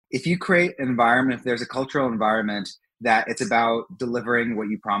if you create an environment, if there's a cultural environment that it's about delivering what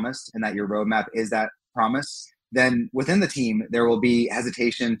you promised and that your roadmap is that promise, then within the team, there will be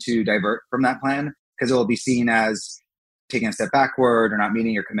hesitation to divert from that plan because it will be seen as taking a step backward or not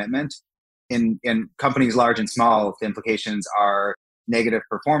meeting your commitment. In companies large and small, the implications are negative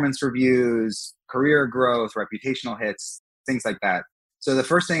performance reviews, career growth, reputational hits, things like that. So the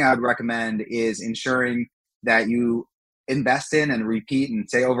first thing I would recommend is ensuring that you invest in and repeat and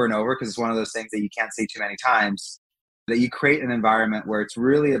say over and over, because it's one of those things that you can't say too many times, that you create an environment where it's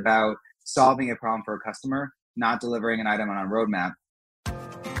really about solving a problem for a customer, not delivering an item on a roadmap.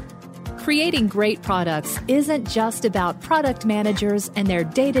 Creating great products isn't just about product managers and their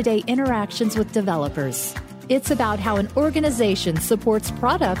day-to-day interactions with developers. It's about how an organization supports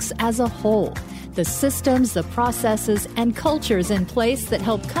products as a whole, the systems, the processes, and cultures in place that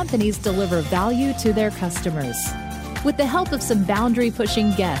help companies deliver value to their customers. With the help of some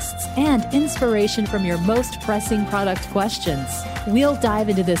boundary-pushing guests and inspiration from your most pressing product questions, we'll dive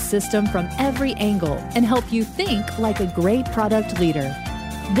into this system from every angle and help you think like a great product leader.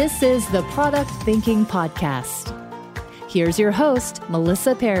 This is the Product Thinking Podcast. Here's your host,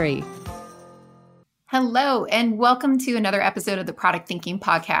 Melissa Perry. Hello, and welcome to another episode of the Product Thinking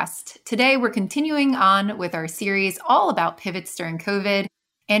Podcast. Today, we're continuing on with our series all about pivots during COVID,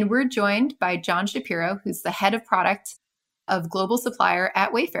 and we're joined by John Shapiro, who's the head of product of Global Supplier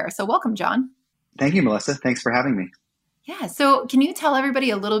at Wayfair. So welcome, John. Thank you, Melissa. Thanks for having me. Yeah, so can you tell everybody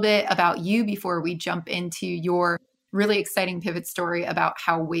a little bit about you before we jump into your really exciting pivot story about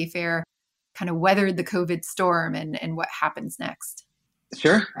how Wayfair kind of weathered the COVID storm and what happens next?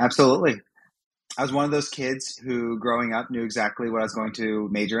 Sure, absolutely. I was one of those kids who growing up knew exactly what I was going to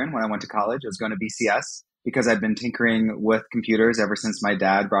major in when I went to college. I was going to BCS because I'd been tinkering with computers ever since my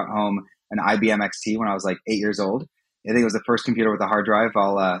dad brought home an IBM XT when I was like 8 years old. I think it was the first computer with a hard drive,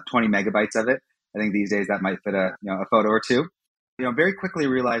 all 20 megabytes of it. I think these days that might fit a photo or two. Very quickly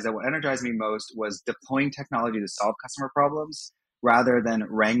realized that what energized me most was deploying technology to solve customer problems rather than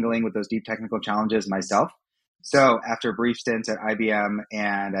wrangling with those deep technical challenges myself. So after a brief stint at IBM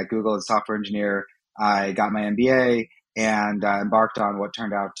and at Google as a software engineer, I got my MBA and embarked on what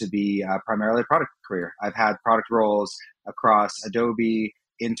turned out to be primarily a product career. I've had product roles across Adobe,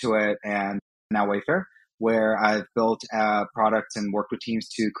 Intuit, and now Wayfair, where I've built products and worked with teams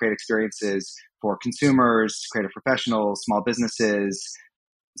to create experiences for consumers, creative professionals, small businesses,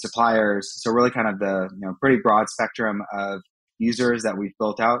 suppliers. So really kind of the pretty broad spectrum of users that we've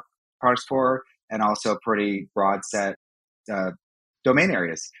built out products for, and also a pretty broad set domain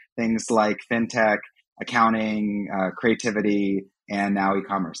areas, things like fintech, accounting, creativity, and now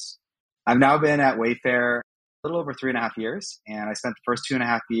e-commerce. I've now been at Wayfair a little over 3.5 years, and I spent the first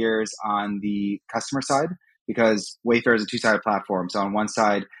 2.5 years on the customer side because Wayfair is a two-sided platform. So on one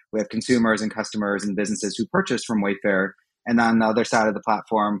side, we have consumers and customers and businesses who purchase from Wayfair, and on the other side of the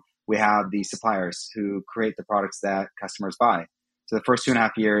platform, we have the suppliers who create the products that customers buy. So the first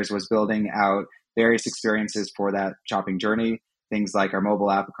 2.5 years was building out various experiences for that shopping journey, things like our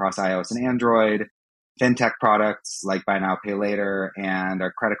mobile app across iOS and Android, fintech products like Buy Now, Pay Later, and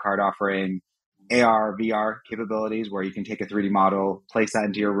our credit card offering, AR, VR capabilities where you can take a 3D model, place that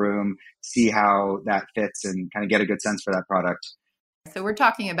into your room, see how that fits, and kind of get a good sense for that product. So we're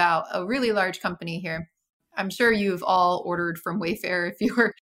talking about a really large company here. I'm sure you've all ordered from Wayfair if you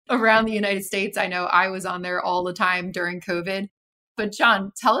were around the United States. I know I was on there all the time during COVID. But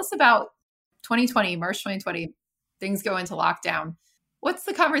John, tell us about 2020, March 2020, things go into lockdown. What's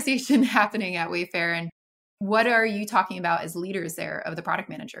the conversation happening at Wayfair, and what are you talking about as leaders there of the product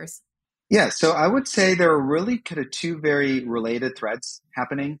managers? Yeah, so I would say there are really kind of two very related threads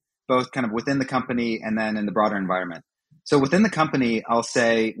happening, both kind of within the company and then in the broader environment. So within the company, I'll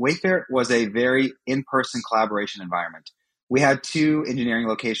say Wayfair was a very in-person collaboration environment. We had two engineering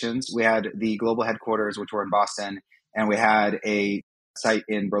locations. We had the global headquarters, which were in Boston, and we had a site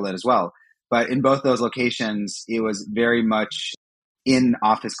in Berlin as well. But in both those locations, it was very much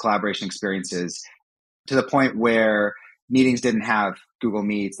in-office collaboration experiences to the point where meetings didn't have Google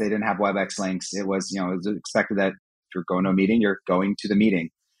Meets, they didn't have WebEx links. It was, it was expected that if you're going to a meeting, you're going to the meeting.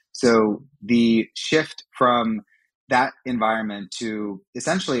 So the shift from that environment to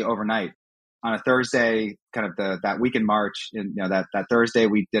essentially overnight on a Thursday, kind of that week in March, and that Thursday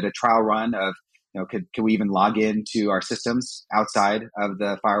we did a trial run of, could we even log into our systems outside of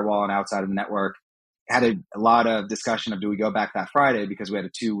the firewall and outside of the network? Had a lot of discussion of do we go back that Friday because we had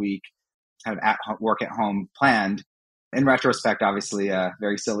a 2-week kind of work at home planned. In retrospect, obviously,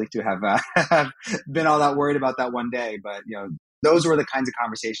 very silly to have been all that worried about that one day. But, those were the kinds of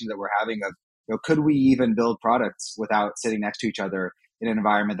conversations that we're having of, could we even build products without sitting next to each other in an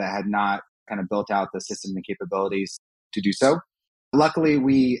environment that had not kind of built out the system and capabilities to do so. Luckily,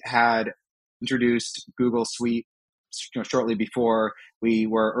 we had introduced Google Suite shortly before. We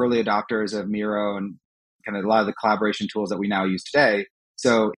were early adopters of Miro and kind of a lot of the collaboration tools that we now use today.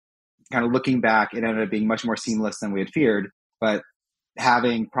 So kind of looking back, it ended up being much more seamless than we had feared. But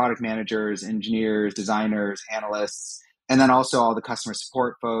having product managers, engineers, designers, analysts, and then also all the customer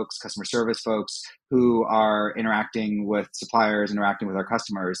support folks, customer service folks who are interacting with suppliers, interacting with our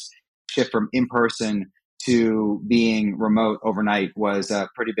customers, shift from in-person to being remote overnight was a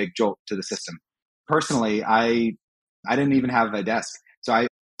pretty big jolt to the system. Personally, I didn't even have a desk. So I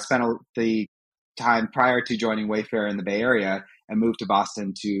spent the time prior to joining Wayfair in the Bay Area and moved to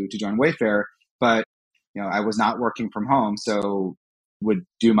Boston to join Wayfair. But I was not working from home, so would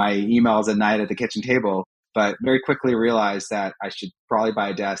do my emails at night at the kitchen table, but very quickly realized that I should probably buy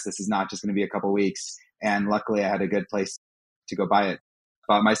a desk. This is not just going to be a couple weeks. And luckily I had a good place to go buy it.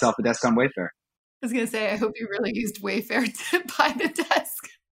 Bought myself a desk on Wayfair. I was going to say, I hope you really used Wayfair to buy the desk.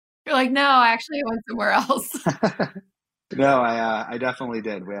 You're like, no, actually I went somewhere else. No, I definitely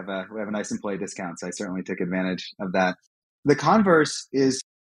did. We have a nice employee discount, so I certainly took advantage of that. The converse is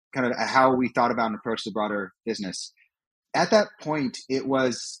kind of how we thought about and approached the broader business. At that point, it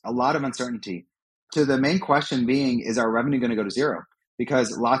was a lot of uncertainty. To the main question being, is our revenue going to go to zero?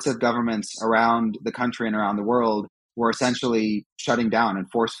 Because lots of governments around the country and around the world were essentially shutting down and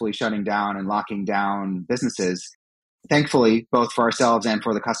forcefully shutting down and locking down businesses. Thankfully, both for ourselves and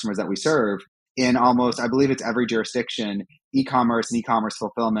for the customers that we serve, in almost, I believe it's every jurisdiction, e-commerce and e-commerce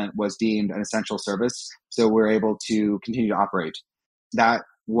fulfillment was deemed an essential service. So we're able to continue to operate. That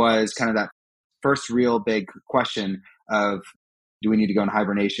was kind of that first real big question of, do we need to go in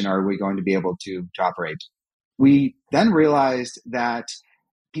hibernation or are we going to be able to operate? We then realized that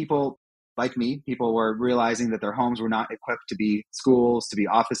people like me, people were realizing that their homes were not equipped to be schools, to be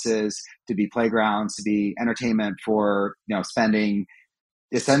offices, to be playgrounds, to be entertainment for, spending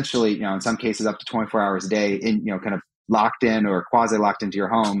essentially, in some cases up to 24 hours a day in, kind of locked in or quasi locked into your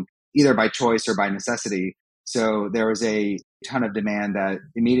home, either by choice or by necessity. So there was a ton of demand that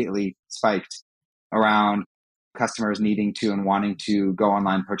immediately spiked around customers needing to and wanting to go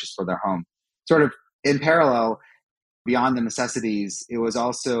online purchase for their home. Sort of in parallel, beyond the necessities, it was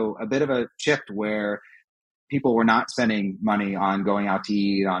also a bit of a shift where people were not spending money on going out to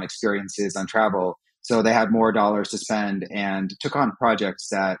eat, on experiences, on travel. So they had more dollars to spend and took on projects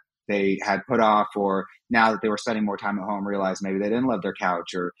that they had put off, or now that they were spending more time at home, realized maybe they didn't love their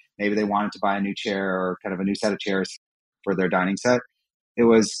couch, or maybe they wanted to buy a new chair or kind of a new set of chairs for their dining set. It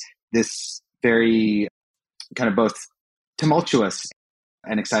was this very kind of both tumultuous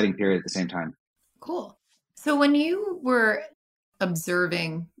and exciting period at the same time. Cool. So when you were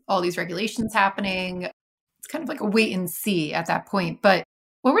observing all these regulations happening, it's kind of like a wait and see at that point. But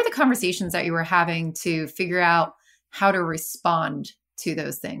what were the conversations that you were having to figure out how to respond to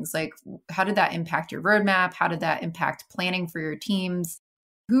those things? Like, how did that impact your roadmap? How did that impact planning for your teams?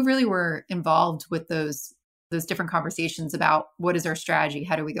 Who really were involved with those different conversations about what is our strategy?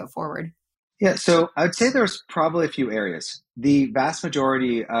 How do we go forward? Yeah, so I'd say there's probably a few areas. The vast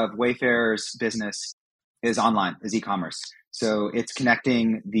majority of Wayfair's business is online, is e-commerce. So it's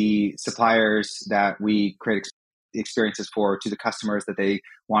connecting the suppliers that we create experiences for to the customers that they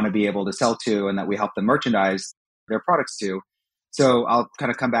want to be able to sell to and that we help them merchandise their products to. So I'll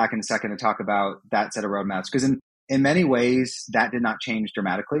kind of come back in a second and talk about that set of roadmaps, because in many ways that did not change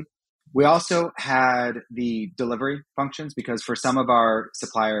dramatically. We also had the delivery functions, because for some of our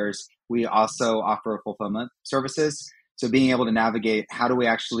suppliers, we also offer fulfillment services. So being able to navigate, how do we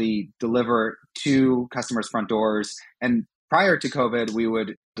actually deliver to customers' front doors? And prior to COVID, we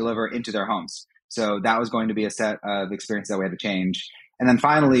would deliver into their homes. So that was going to be a set of experiences that we had to change. And then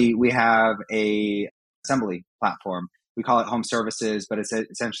finally, we have a assembly platform. We call it home services, but it's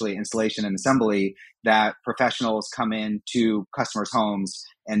essentially installation and assembly that professionals come into customers' homes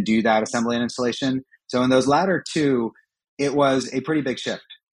and do that assembly and installation. So in those latter two, it was a pretty big shift,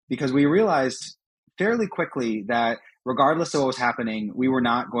 because we realized fairly quickly that regardless of what was happening, we were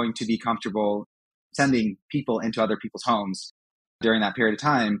not going to be comfortable sending people into other people's homes during that period of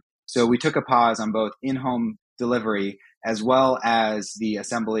time. So we took a pause on both in-home delivery as well as the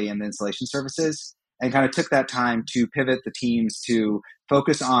assembly and the installation services, and kind of took that time to pivot the teams to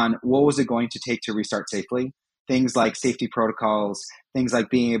focus on what was it going to take to restart safely. Things like safety protocols, things like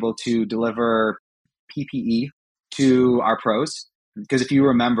being able to deliver PPE to our pros. Because if you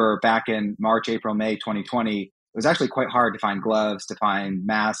remember back in March, April, May 2020, it was actually quite hard to find gloves, to find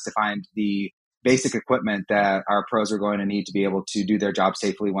masks, to find the basic equipment that our pros were going to need to be able to do their job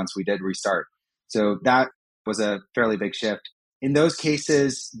safely once we did restart. So that was a fairly big shift. In those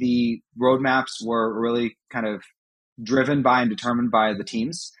cases, the roadmaps were really kind of driven by and determined by the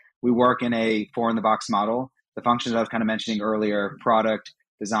teams. We work in a four in the box model. The functions I was kind of mentioning earlier, product,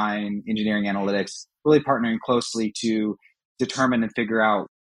 design, engineering, analytics, really partnering closely to determine and figure out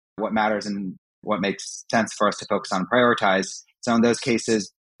what matters and what makes sense for us to focus on and prioritize. So in those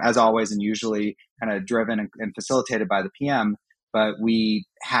cases, as always, and usually kind of driven and facilitated by the PM, but we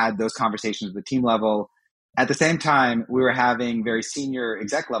had those conversations at the team level. At the same time, we were having very senior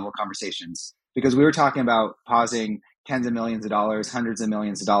exec level conversations because we were talking about pausing tens of millions of dollars, hundreds of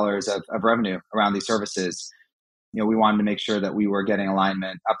millions of dollars of revenue around these services. We wanted to make sure that we were getting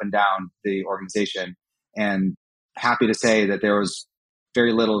alignment up and down the organization. And happy to say that there was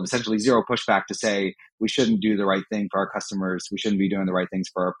very little, essentially zero pushback to say we shouldn't do the right thing for our customers. We shouldn't be doing the right things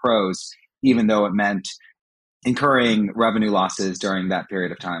for our pros, even though it meant incurring revenue losses during that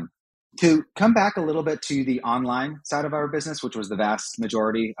period of time. To come back a little bit to the online side of our business, which was the vast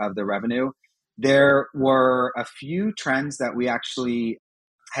majority of the revenue, there were a few trends that we actually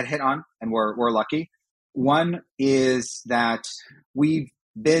had hit on and we're lucky. One is that we've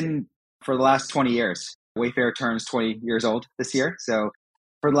been, for the last 20 years, Wayfair turns 20 years old this year. So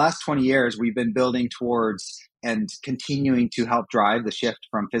for the last 20 years, we've been building towards and continuing to help drive the shift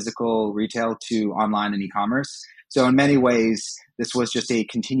from physical retail to online and e-commerce. So in many ways, this was just a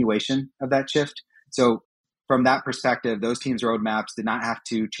continuation of that shift. So from that perspective, those teams' roadmaps did not have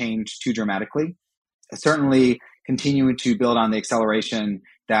to change too dramatically. Certainly continuing to build on the acceleration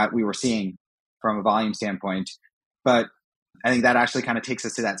that we were seeing from a volume standpoint. But I think that actually kind of takes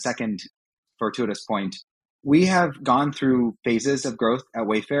us to that second fortuitous point. We have gone through phases of growth at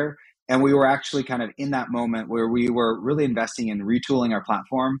Wayfair, and we were actually kind of in that moment where we were really investing in retooling our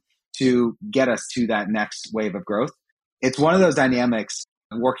platform to get us to that next wave of growth. It's one of those dynamics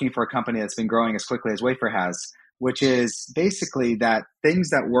working for a company that's been growing as quickly as Wayfair has, which is basically that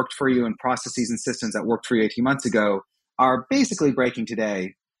things that worked for you and processes and systems that worked for you 18 months ago are basically breaking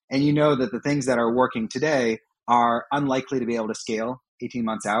today. And you know that the things that are working today are unlikely to be able to scale 18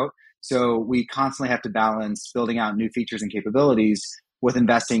 months out. So we constantly have to balance building out new features and capabilities with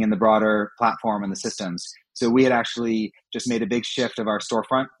investing in the broader platform and the systems. So we had actually just made a big shift of our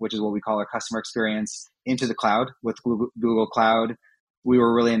storefront, which is what we call our customer experience, into the cloud with Google Cloud. We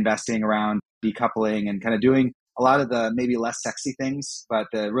were really investing around decoupling and kind of doing a lot of the maybe less sexy things, but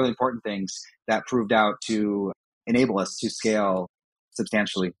the really important things that proved out to enable us to scale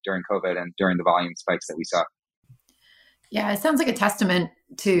substantially during COVID and during the volume spikes that we saw. Yeah, it sounds like a testament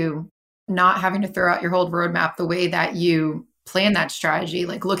to not having to throw out your whole roadmap the way that you plan that strategy,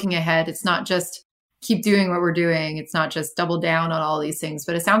 like looking ahead. It's not just keep doing what we're doing. It's not just double down on all these things,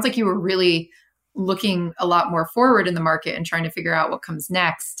 but it sounds like you were really looking a lot more forward in the market and trying to figure out what comes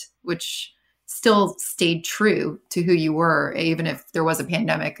next, which still stayed true to who you were, even if there was a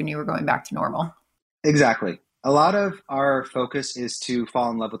pandemic and you were going back to normal. Exactly. A lot of our focus is to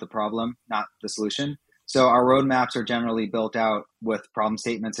fall in love with the problem, not the solution. So our roadmaps are generally built out with problem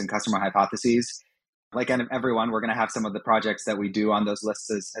statements and customer hypotheses. Like everyone, we're going to have some of the projects that we do on those lists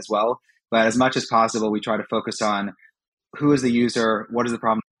as well. But as much as possible, we try to focus on who is the user, what is the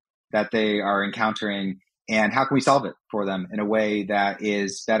problem that they are encountering, and how can we solve it for them in a way that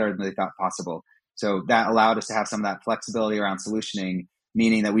is better than they thought possible. So that allowed us to have some of that flexibility around solutioning,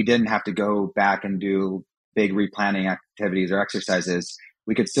 meaning that we didn't have to go back and do big replanning activities or exercises.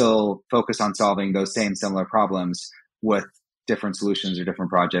 We could still focus on solving those same similar problems with different solutions or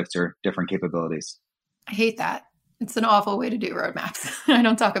different projects or different capabilities. I hate that. It's an awful way to do roadmaps. I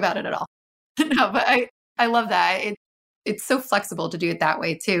don't talk about it at all. No, but I love that. It's so flexible to do it that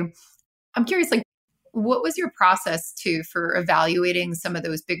way too. I'm curious, like, what was your process too for evaluating some of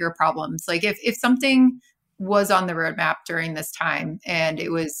those bigger problems? Like if something was on the roadmap during this time and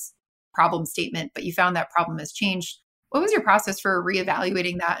it was problem statement, but you found that problem has changed, what was your process for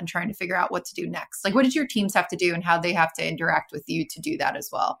reevaluating that and trying to figure out what to do next? Like, what did your teams have to do and how they have to interact with you to do that as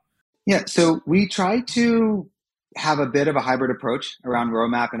well? Yeah, so we try to have a bit of a hybrid approach around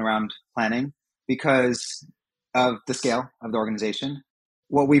roadmap and around planning because of the scale of the organization.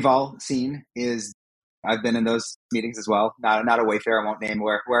 What we've all seen is, I've been in those meetings as well, not a Wayfair, I won't name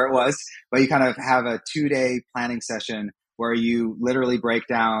where it was, but you kind of have a 2-day planning session where you literally break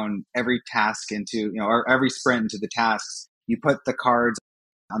down every task into, or every sprint into the tasks. You put the cards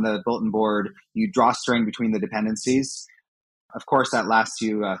on the bulletin board, you draw string between the dependencies. Of course, that lasts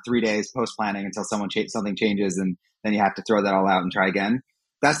you 3 days post-planning until something changes, and then you have to throw that all out and try again.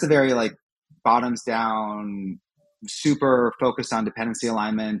 That's the very bottoms down, super focused on dependency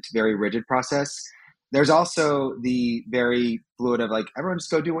alignment, very rigid process. There's also the very fluid of everyone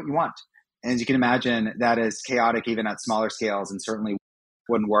just go do what you want. And as you can imagine, that is chaotic even at smaller scales and certainly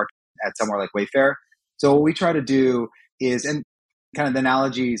wouldn't work at somewhere like Wayfair. So what we try to do is, and kind of the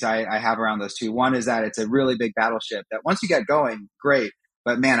analogies I have around those two. One is that it's a really big battleship that once you get going, great.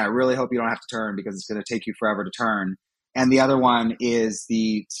 But man, I really hope you don't have to turn because it's going to take you forever to turn. And the other one is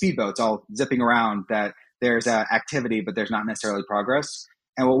the speedboats all zipping around that there's activity, but there's not necessarily progress.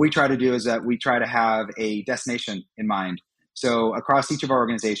 And what we try to do is that we try to have a destination in mind. So across each of our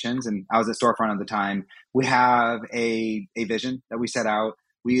organizations, and I was at Storefront at the time, we have a vision that we set out.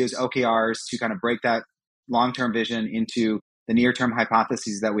 We use OKRs to kind of break that long-term vision into the near-term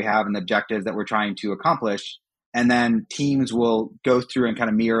hypotheses that we have and the objectives that we're trying to accomplish. And then teams will go through and kind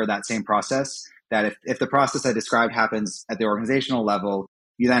of mirror that same process. That if the process I described happens at the organizational level,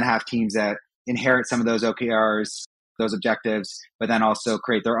 you then have teams that inherit some of those OKRs, those objectives, but then also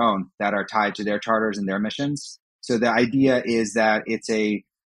create their own that are tied to their charters and their missions. So the idea is that it's a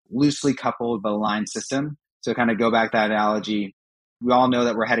loosely coupled but aligned system. So kind of go back to that analogy. We all know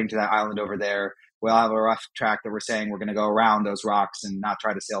that we're heading to that island over there. We'll have a rough track that we're saying we're going to go around those rocks and not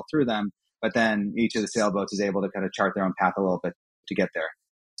try to sail through them. But then each of the sailboats is able to kind of chart their own path a little bit to get there.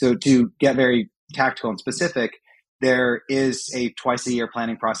 So to get very tactical and specific, there is a twice a year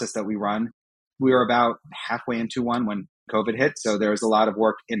planning process that we run. We were about halfway into one when COVID hit. So there was a lot of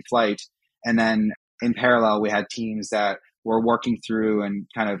work in flight. And then in parallel, we had teams that were working through and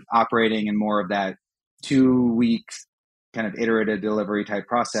kind of operating in more of that 2 week kind of iterative delivery type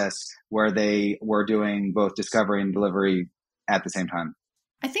process where they were doing both discovery and delivery at the same time.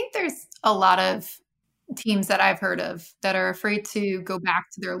 I think there's a lot of teams that I've heard of that are afraid to go back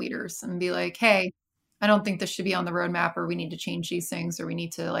to their leaders and be like, hey, I don't think this should be on the roadmap, or we need to change these things, or we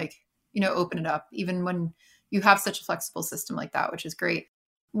need to open it up, even when you have such a flexible system like that, which is great.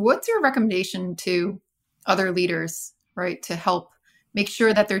 What's your recommendation to other leaders, right, to help make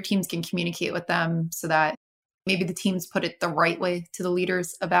sure that their teams can communicate with them so that maybe the teams put it the right way to the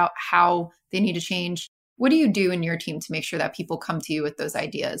leaders about how they need to change? What do you do in your team to make sure that people come to you with those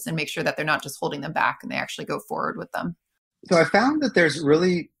ideas and make sure that they're not just holding them back and they actually go forward with them? So I found that there's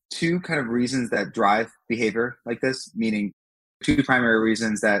really two kind of reasons that drive behavior like this, meaning two primary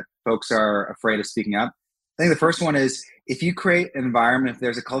reasons that folks are afraid of speaking up. I think the first one is if you create an environment, if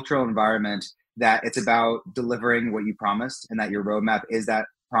there's a cultural environment that it's about delivering what you promised and that your roadmap is that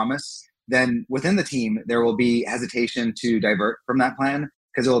promise, then within the team, there will be hesitation to divert from that plan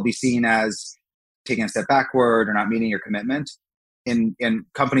because it will be seen as taking a step backward or not meeting your commitment. In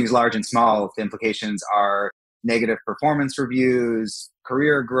companies large and small, the implications are negative performance reviews,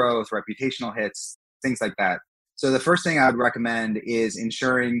 career growth, reputational hits, things like that. So the first thing I would recommend is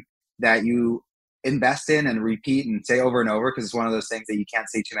ensuring that you invest in and repeat and say over and over, because it's one of those things that you can't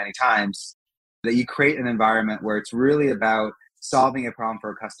say too many times, that you create an environment where it's really about solving a problem for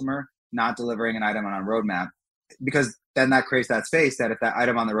a customer, not delivering an item on a roadmap. Because then that creates that space that if that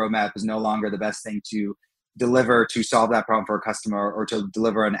item on the roadmap is no longer the best thing to deliver to solve that problem for a customer or to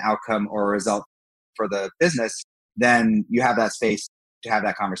deliver an outcome or a result for the business, then you have that space to have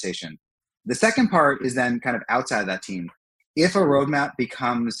that conversation. The second part is then kind of outside of that team. If a roadmap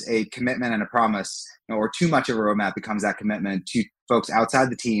becomes a commitment and a promise, or too much of a roadmap becomes that commitment to folks outside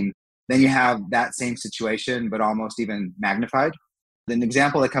the team, then you have that same situation, but almost even magnified. An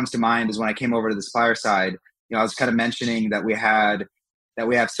example that comes to mind is when I came over to the supplier side. I was kind of mentioning that we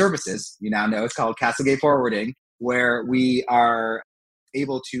have services, you now know it's called Castlegate Forwarding, where we are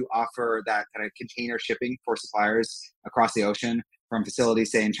able to offer that kind of container shipping for suppliers across the ocean from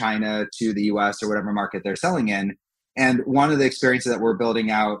facilities, say in China to the US or whatever market they're selling in. And one of the experiences that we're building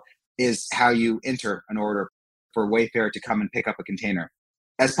out is how you enter an order for Wayfair to come and pick up a container.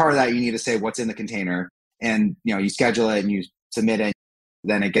 As part of that, you need to say what's in the container, and you schedule it and you submit it,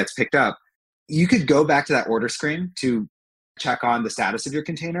 then it gets picked up. You could go back to that order screen to check on the status of your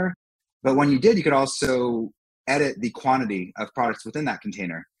container. But when you did, you could also edit the quantity of products within that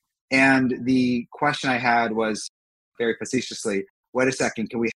container. And the question I had was very facetiously, wait a second,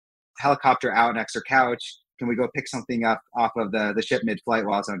 can we helicopter out an extra couch? Can we go pick something up off of the ship mid-flight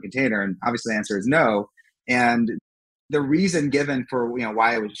while it's on a container? And obviously the answer is no. And the reason given for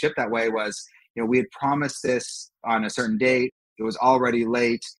why it was shipped that way was we had promised this on a certain date. It was already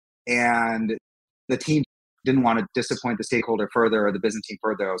late, and the team didn't want to disappoint the stakeholder further or the business team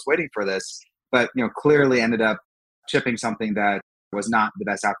further. I was waiting for this, but clearly ended up shipping something that was not the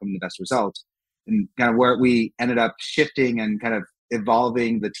best outcome and the best result. And kind of where we ended up shifting and kind of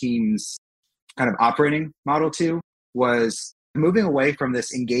evolving the team's kind of operating model to was moving away from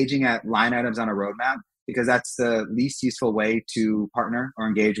this engaging at line items on a roadmap, because that's the least useful way to partner or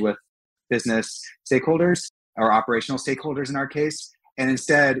engage with business stakeholders or operational stakeholders in our case, and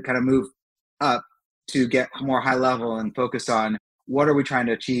instead kind of move up to get more high level and focus on what are we trying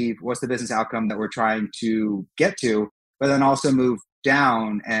to achieve? What's the business outcome that we're trying to get to? But then also move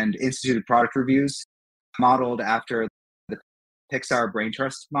down and instituted product reviews modeled after the Pixar brain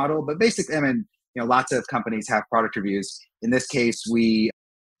trust model. But basically, I mean, lots of companies have product reviews. In this case, we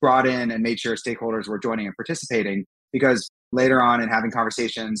brought in and made sure stakeholders were joining and participating, because later on in having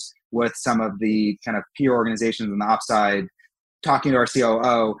conversations with some of the kind of peer organizations on the ops side, talking to our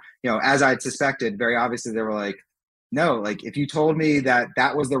COO, as I'd suspected, very obviously they were like, no, like if you told me that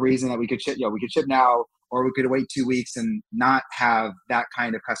that was the reason that we could ship, we could ship now, or we could wait 2 weeks and not have that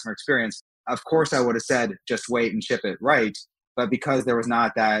kind of customer experience, of course I would have said, just wait and ship it right. But because there was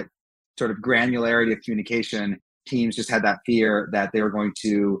not that sort of granularity of communication, teams just had that fear that they were going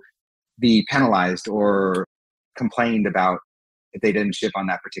to be penalized or complained about if they didn't ship on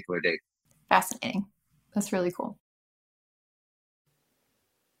that particular date. Fascinating. That's really cool.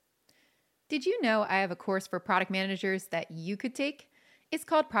 Did you know I have a course for product managers that you could take? It's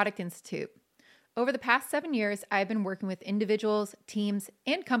called Product Institute. Over the past 7 years, I've been working with individuals, teams,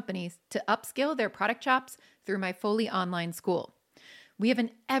 and companies to upskill their product chops through my fully online school. We have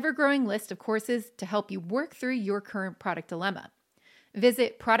an ever-growing list of courses to help you work through your current product dilemma.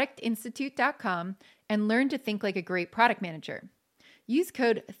 Visit productinstitute.com and learn to think like a great product manager. Use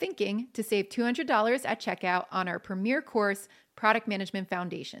code THINKING to save $200 at checkout on our premier course, Product Management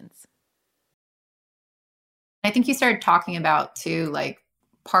Foundations. I think you started talking about too, like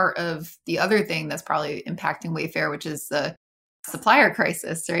part of the other thing that's probably impacting Wayfair, which is the supplier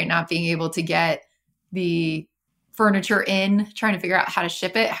crisis, right? Not being able to get the furniture in, trying to figure out how to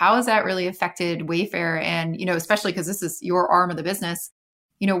ship it. How has that really affected Wayfair? And, especially because this is your arm of the business,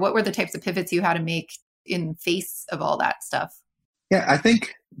 what were the types of pivots you had to make in face of all that stuff? Yeah, I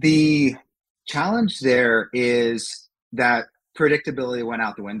think the challenge there is that predictability went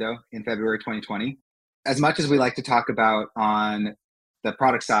out the window in February 2020. As much as we like to talk about on the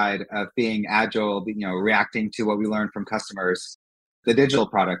product side of being agile, reacting to what we learned from customers, the digital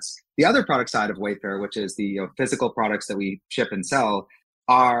products, the other product side of Wayfair, which is the physical products that we ship and sell,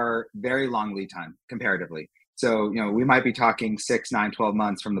 are very long lead time comparatively. So, we might be talking 6, 9, 12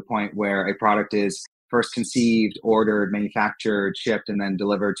 months from the point where a product is first conceived, ordered, manufactured, shipped, and then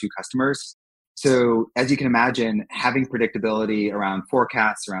delivered to customers. So as you can imagine, having predictability around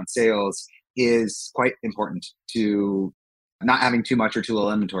forecasts, around sales is quite important to not having too much or too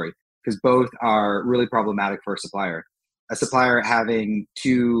little inventory, because both are really problematic for a supplier. A supplier having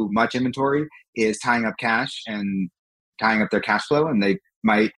too much inventory is tying up cash and tying up their cash flow, and they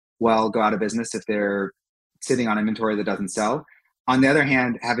might well go out of business if they're sitting on inventory that doesn't sell. On the other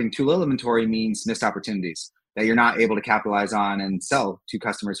hand, having too little inventory means missed opportunities that you're not able to capitalize on and sell to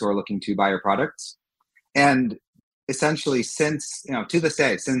customers who are looking to buy your products. And essentially since, to this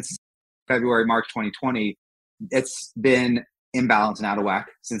day, since February, March 2020, it's been imbalanced and out of whack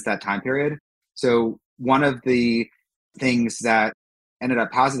since that time period. So one of the things that ended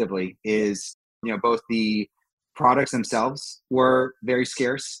up positively is, both the products themselves were very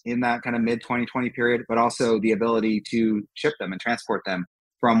scarce in that kind of mid 2020 period, but also the ability to ship them and transport them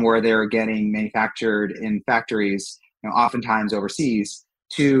from where they're getting manufactured in factories, oftentimes overseas,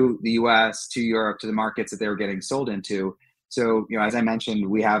 to the US, to Europe, to the markets that they were getting sold into. So, as I mentioned,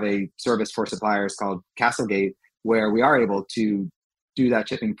 we have a service for suppliers called Castlegate, where we are able to do that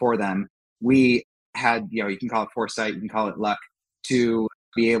shipping for them. We had, you can call it foresight, you can call it luck, to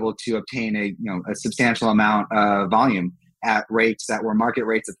be able to obtain a substantial amount of volume at rates that were market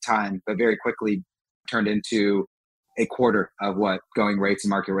rates at the time, but very quickly turned into a quarter of what going rates and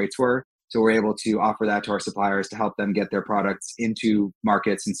market rates were. So we're able to offer that to our suppliers to help them get their products into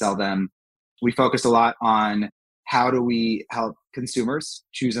markets and sell them. We focus a lot on how do we help consumers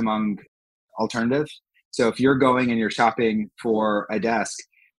choose among alternatives. So if you're going and you're shopping for a desk,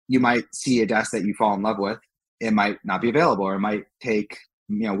 you might see a desk that you fall in love with. It might not be available, or it might take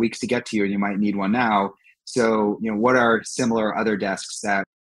weeks to get to you, and you might need one now. So what are similar other desks that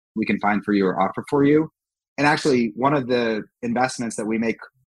we can find for you or offer for you? And actually, one of the investments that we make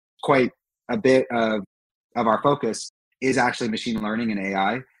quite a bit of our focus is actually machine learning and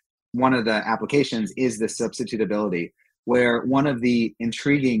AI. One of the applications is the substitutability, where one of the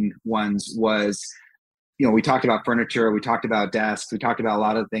intriguing ones was, we talked about furniture, we talked about desks, we talked about a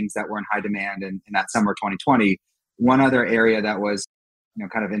lot of things that were in high demand in that summer 2020. One other area that was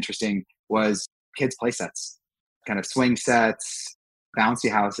kind of interesting was kids' play sets, kind of swing sets,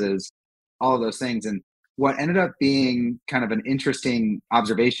 bouncy houses, all of those things. And what ended up being kind of an interesting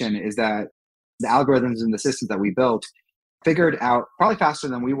observation is that the algorithms and the systems that we built figured out probably faster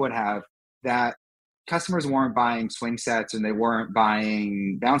than we would have that customers weren't buying swing sets and they weren't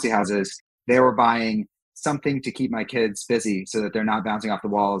buying bouncy houses they were buying something to keep my kids busy so that they're not bouncing off the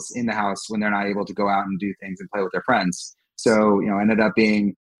walls in the house when they're not able to go out and do things and play with their friends. So, ended up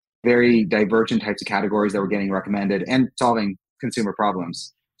being very divergent types of categories that were getting recommended and solving consumer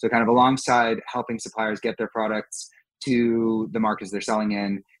problems. So kind of alongside helping suppliers get their products to the markets they're selling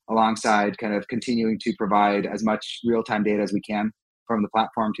in, alongside kind of continuing to provide as much real-time data as we can from the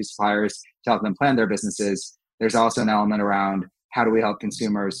platform to suppliers to help them plan their businesses. There's also an element around how do we help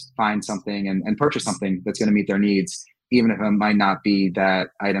consumers find something and purchase something that's going to meet their needs, even if it might not be that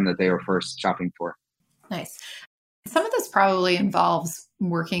item that they were first shopping for. Nice. Some of this probably involves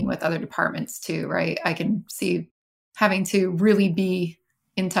working with other departments too, right? I can see having to really be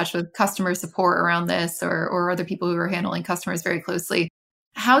in touch with customer support around this or other people who are handling customers very closely.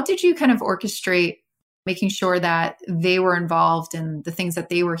 How did you kind of orchestrate making sure that they were involved in the things that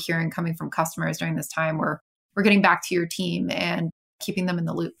they were hearing coming from customers during this time where we're getting back to your team and keeping them in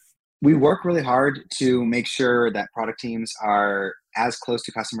the loop? We work really hard to make sure that product teams are as close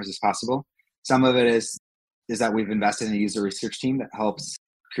to customers as possible. Some of it is that we've invested in a user research team that helps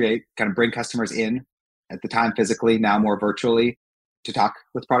bring customers in at the time physically, now more virtually, to talk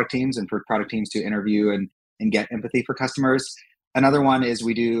with product teams and for product teams to interview and get empathy for customers. Another one is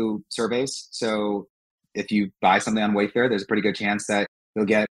we do surveys. So if you buy something on Wayfair, there's a pretty good chance that you'll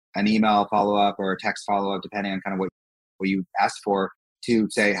get an email follow-up or a text follow-up, depending on kind of what you asked for, to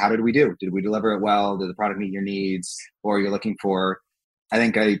say, how did we do? Did we deliver it well? Did the product meet your needs or you're looking for? I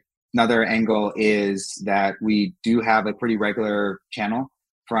think another angle is that we do have a pretty regular channel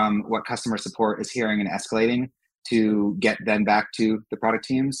from what customer support is hearing and escalating to get then back to the product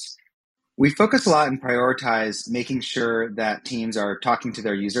teams. We focus a lot and prioritize making sure that teams are talking to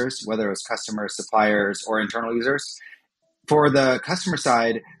their users, whether it's customers, suppliers, or internal users. For the customer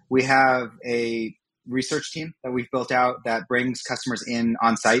side, we have a research team that we've built out that brings customers in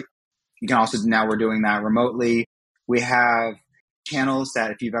on site. You can also, now we're doing that remotely. We have channels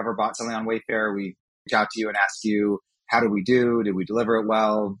that if you've ever bought something on Wayfair, we reach out to you and ask you, how did we do? Did we deliver it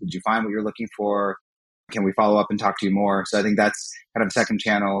well? Did you find what you're looking for? Can we follow up and talk to you more? So I think that's kind of a second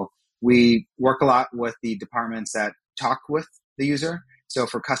channel. We work a lot with the departments that talk with the user. So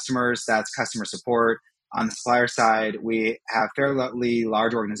for customers, that's customer support. On the supplier side, we have fairly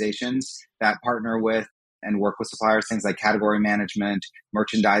large organizations that partner with and work with suppliers, things like category management,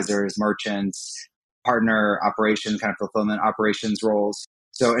 merchandisers, merchants, partner operations, kind of fulfillment operations roles.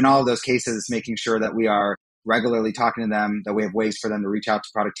 So in all of those cases, making sure that we are regularly talking to them, that we have ways for them to reach out to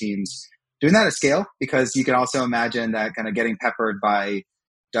product teams. Doing that at scale, because you can also imagine that kind of getting peppered by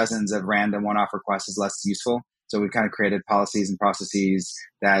dozens of random one-off requests is less useful. So we've kind of created policies and processes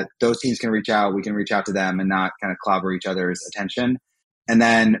that those teams can reach out, we can reach out to them and not kind of clobber each other's attention. And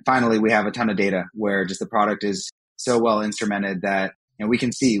then finally, we have a ton of data where just the product is so well instrumented that we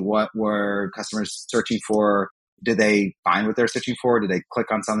can see what were customers searching for. Did they find what they're searching for? Did they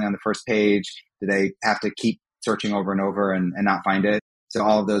click on something on the first page? Did they have to keep searching over and over and not find it? So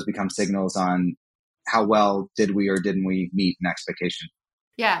all of those become signals on how well did we or didn't we meet an expectation.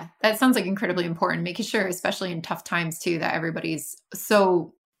 Yeah, that sounds like incredibly important, making sure, especially in tough times too, that everybody's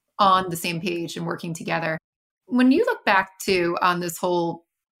so on the same page and working together. When you look back to on this whole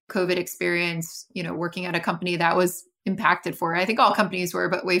COVID experience, working at a company that was impacted for it, I think all companies were,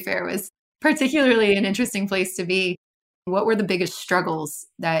 but Wayfair was particularly an interesting place to be. What were the biggest struggles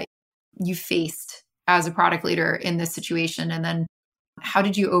that you faced as a product leader in this situation? And then how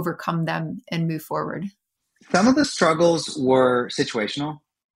did you overcome them and move forward? Some of the struggles were situational.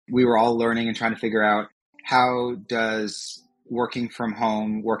 We were all learning and trying to figure out, how does working from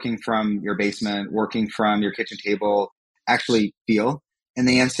home, working from your basement, working from your kitchen table actually feel? And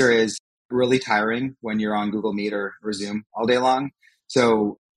the answer is really tiring when you're on Google Meet or Zoom all day long.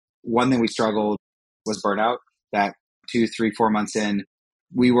 So one thing we struggled was burnout. That 2, 3, 4 months in,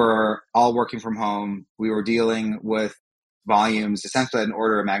 we were all working from home. We were dealing with volumes essentially an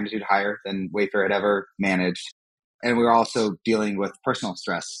order of magnitude higher than Wayfair had ever managed. And we were also dealing with personal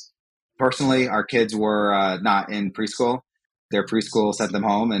stress. Personally, our kids were not in preschool. Their preschool sent them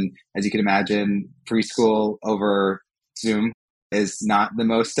home. And as you can imagine, preschool over Zoom is not the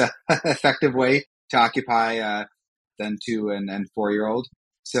most effective way to occupy than 2 and 4-year-old.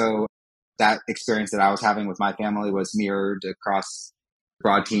 So that experience that I was having with my family was mirrored across a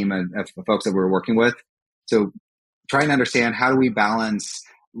broad team of folks that we were working with. So trying to understand, how do we balance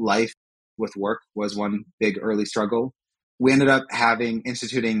life with work was one big early struggle. We ended up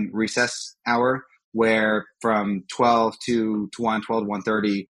instituting recess hour, where from 12 to 1, 12 to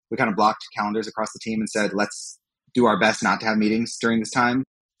 1:30, we kind of blocked calendars across the team and said, let's do our best not to have meetings during this time,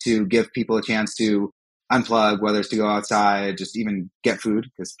 to give people a chance to unplug, whether it's to go outside, just even get food,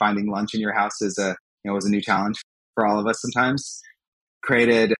 because finding lunch in your house was a new challenge for all of us sometimes.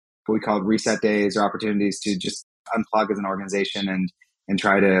 Created what we called reset days or opportunities to just unplug as an organization and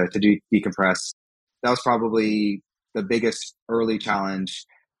try to decompress. That was probably the biggest early challenge.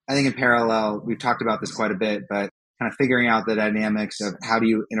 I think in parallel, we've talked about this quite a bit, but kind of figuring out the dynamics of how do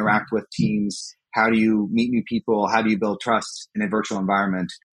you interact with teams, how do you meet new people, how do you build trust in a virtual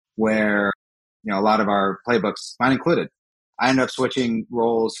environment where a lot of our playbooks, mine included. I ended up switching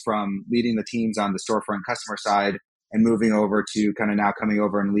roles from leading the teams on the storefront customer side and moving over to kind of now coming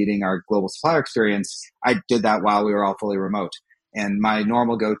over and leading our global supplier experience. I did that while we were all fully remote. And my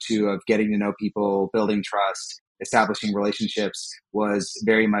normal go-to of getting to know people, building trust, establishing relationships was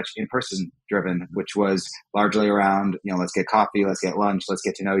very much in-person driven, which was largely around, let's get coffee, let's get lunch, let's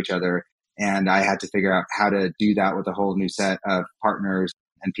get to know each other. And I had to figure out how to do that with a whole new set of partners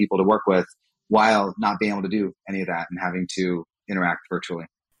and people to work with while not being able to do any of that and having to interact virtually.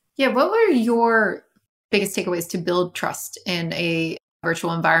 Yeah. What were your biggest takeaways to build trust in a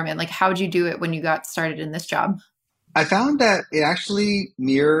virtual environment? Like, how did you do it when you got started in this job? I found that it actually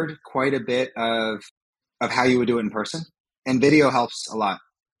mirrored quite a bit of how you would do it in person, and video helps a lot.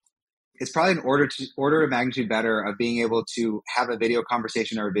 It's probably an order of magnitude better of being able to have a video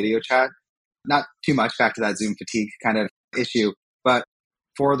conversation or a video chat. Not too much back to that Zoom fatigue kind of issue, but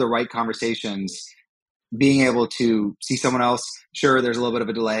for the right conversations, being able to see someone else, sure, there's a little bit of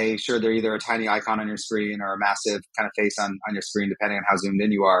a delay. Sure, they're either a tiny icon on your screen or a massive kind of face on your screen, depending on how zoomed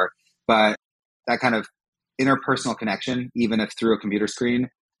in you are. But that kind of interpersonal connection, even if through a computer screen,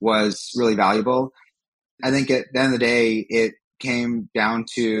 was really valuable. I think at the end of the day, it came down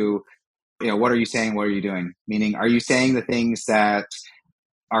to, what are you saying? What are you doing? Meaning, are you saying the things that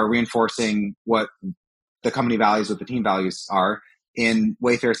are reinforcing what the company values, what the team values are? In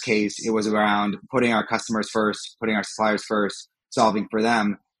Wayfair's case, it was around putting our customers first, putting our suppliers first, solving for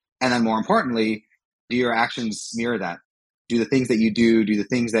them. And then more importantly, do your actions mirror that? Do the things that you do the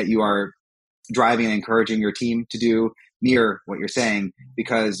things that you are driving and encouraging your team to do mirror what you're saying?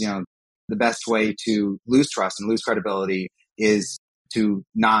 Because, the best way to lose trust and lose credibility is to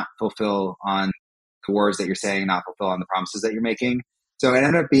not fulfill on the words that you're saying, not fulfill on the promises that you're making. So it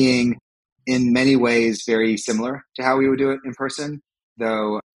ended up being, in many ways, very similar to how we would do it in person,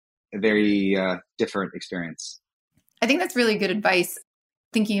 though a very different experience. I think that's really good advice.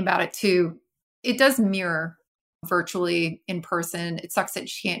 Thinking about it too, it does mirror virtually in person. It sucks that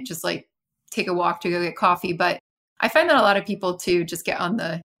you can't just take a walk to go get coffee, but I find that a lot of people too just get on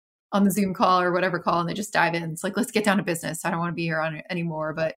the Zoom call or whatever call and they just dive in. It's like, let's get down to business. I don't want to be here on it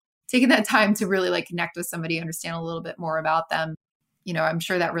anymore. But taking that time to really connect with somebody, understand a little bit more about them, I'm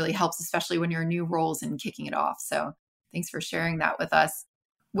sure that really helps, especially when you're in new roles and kicking it off. So thanks for sharing that with us.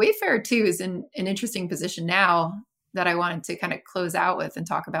 Wayfair too is in an interesting position now that I wanted to kind of close out with and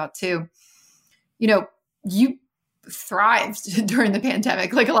talk about too. You thrived during the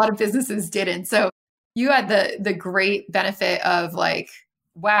pandemic, like a lot of businesses didn't. So you had the great benefit of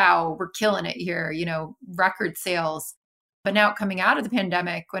wow, we're killing it here, record sales. But now coming out of the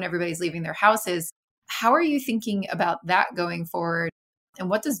pandemic, when everybody's leaving their houses, how are you thinking about that going forward? And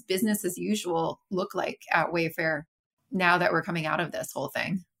what does business as usual look like at Wayfair now that we're coming out of this whole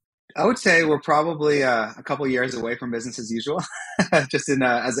thing? I would say we're probably a couple of years away from business as usual, just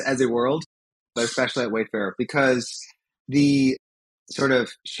as a world, but especially at Wayfair, because the sort of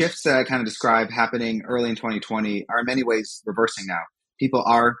shifts that I kind of described happening early in 2020 are in many ways reversing now. People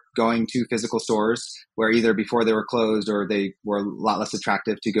are going to physical stores where either before they were closed or they were a lot less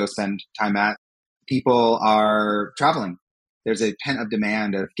attractive to go spend time at. People are traveling. There's a pent-up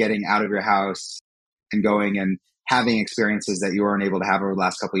demand of getting out of your house and going and having experiences that you weren't able to have over the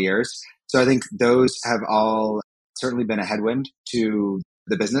last couple of years. So I think those have all certainly been a headwind to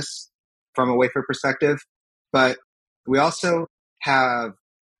the business from a Wayfair perspective. But we also have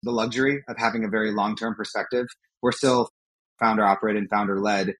the luxury of having a very long-term perspective. We're still founder operated and founder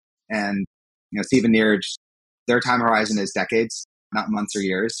led. And, Steve and Neeraj, their time horizon is decades, not months or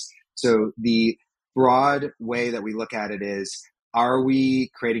years. So the broad way that we look at it is, are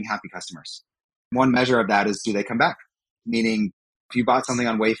we creating happy customers? One measure of that is, do they come back? Meaning, if you bought something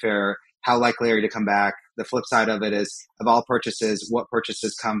on Wayfair, how likely are you to come back? The flip side of it is, of all purchases, what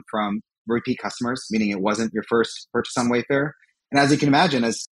purchases come from repeat customers, meaning it wasn't your first purchase on Wayfair? And as you can imagine,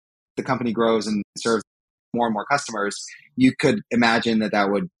 as the company grows and serves more and more customers, you could imagine that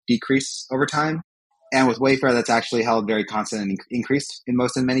would decrease over time. And with Wayfair, that's actually held very constant and increased in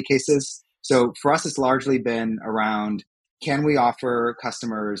many cases. So for us, it's largely been around, can we offer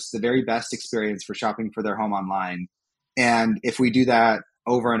customers the very best experience for shopping for their home online? And if we do that,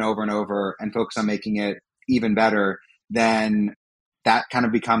 over and over and over and focus on making it even better, then that kind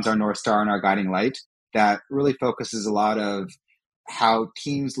of becomes our North Star and our guiding light that really focuses a lot of how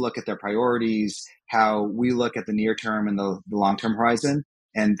teams look at their priorities, how we look at the near term and the long term horizon,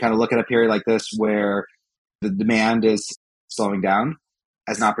 and kind of look at a period like this where the demand is slowing down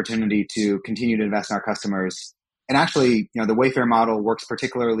as an opportunity to continue to invest in our customers. And actually, the Wayfair model works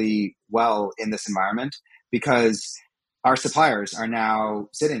particularly well in this environment because our suppliers are now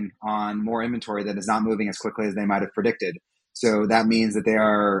sitting on more inventory that is not moving as quickly as they might have predicted. So that means that they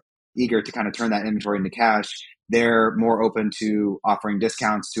are eager to kind of turn that inventory into cash. They're more open to offering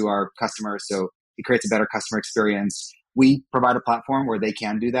discounts to our customers. So it creates a better customer experience. We provide a platform where they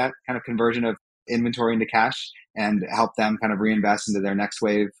can do that kind of conversion of inventory into cash and help them kind of reinvest into their next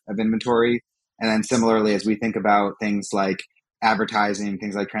wave of inventory. And then similarly, as we think about things like advertising,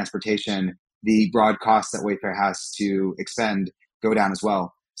 things like transportation, the broad costs that Wayfair has to expend go down as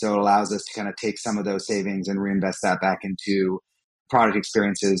well. So it allows us to kind of take some of those savings and reinvest that back into product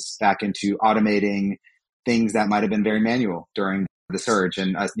experiences, back into automating things that might have been very manual during the surge.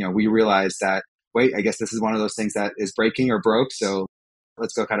 And we realized that, wait, I guess this is one of those things that is breaking or broke. So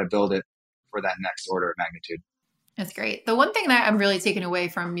let's go kind of build it for that next order of magnitude. That's great. The one thing that I'm really taking away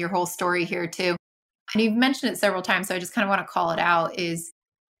from your whole story here too, and you've mentioned it several times, so I just kind of want to call it out, is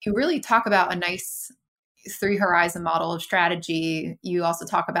you really talk about a nice 3-horizon model of strategy. You also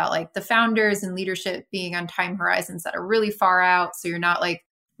talk about like the founders and leadership being on time horizons that are really far out. So you're not like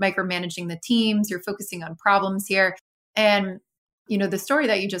micromanaging the teams, you're focusing on problems here. And, the story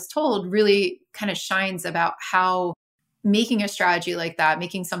that you just told really kind of shines about how making a strategy like that,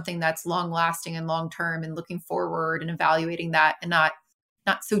 making something that's long lasting and long term and looking forward and evaluating that and not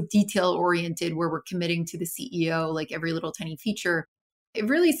so detail oriented where we're committing to the CEO, like every little tiny feature. It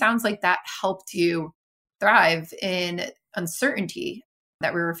really sounds like that helped you thrive in uncertainty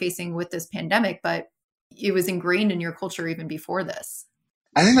that we were facing with this pandemic, but it was ingrained in your culture even before this.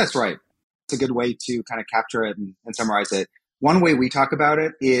 I think that's right. It's a good way to kind of capture it and summarize it. One way we talk about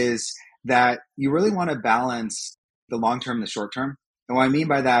it is that you really want to balance the long term and the short term. And what I mean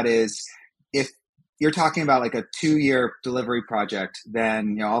by that is if you're talking about like a 2-year delivery project,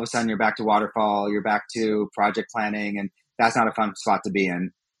 then all of a sudden you're back to waterfall, you're back to project planning, and that's not a fun spot to be in.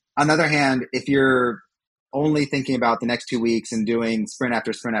 On the other hand, if you're only thinking about the next 2 weeks and doing sprint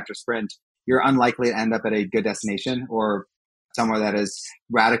after sprint after sprint, you're unlikely to end up at a good destination or somewhere that is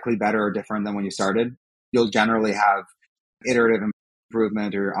radically better or different than when you started. You'll generally have iterative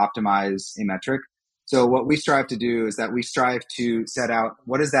improvement or optimize a metric. So what we strive to do is that we strive to set out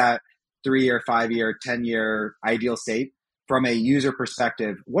what is that 3-year, 5-year, 10-year ideal state from a user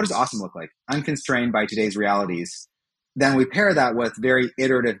perspective. What does awesome look like? Unconstrained by today's realities. Then we pair that with very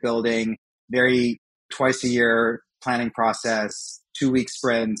iterative building, very twice a year planning process, 2-week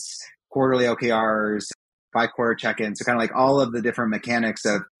sprints, quarterly OKRs, 5-quarter check-ins. So kind of like all of the different mechanics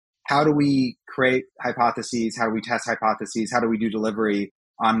of how do we create hypotheses? How do we test hypotheses? How do we do delivery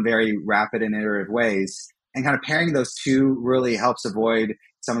on very rapid and iterative ways? And kind of pairing those two really helps avoid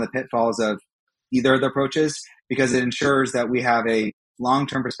some of the pitfalls of either of the approaches because it ensures that we have a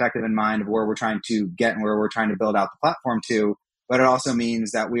long-term perspective in mind of where we're trying to get and where we're trying to build out the platform to. But it also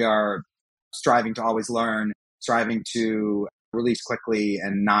means that we are striving to always learn, striving to release quickly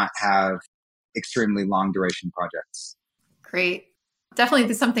and not have extremely long duration projects. Great.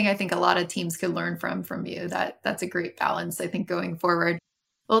 Definitely something I think a lot of teams could learn from you. That's a great balance, I think, going forward.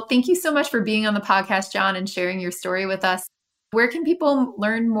 Well, thank you so much for being on the podcast, John, and sharing your story with us. Where can people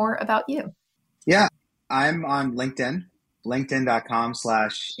learn more about you? Yeah, I'm on LinkedIn,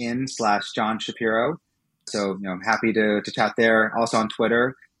 linkedin.com/in/John Shapiro. So, happy to chat there. Also on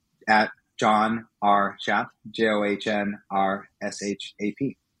Twitter at John R. Shap,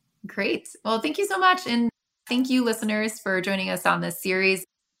 JOHNRSHAP. Great. Well, thank you so much. And thank you, listeners, for joining us on this series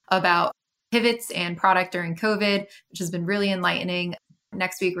about pivots and product during COVID, which has been really enlightening.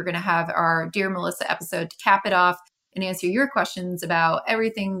 Next week, we're going to have our Dear Melissa episode to cap it off and answer your questions about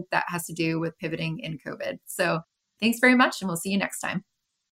everything that has to do with pivoting in COVID. So thanks very much, and we'll see you next time.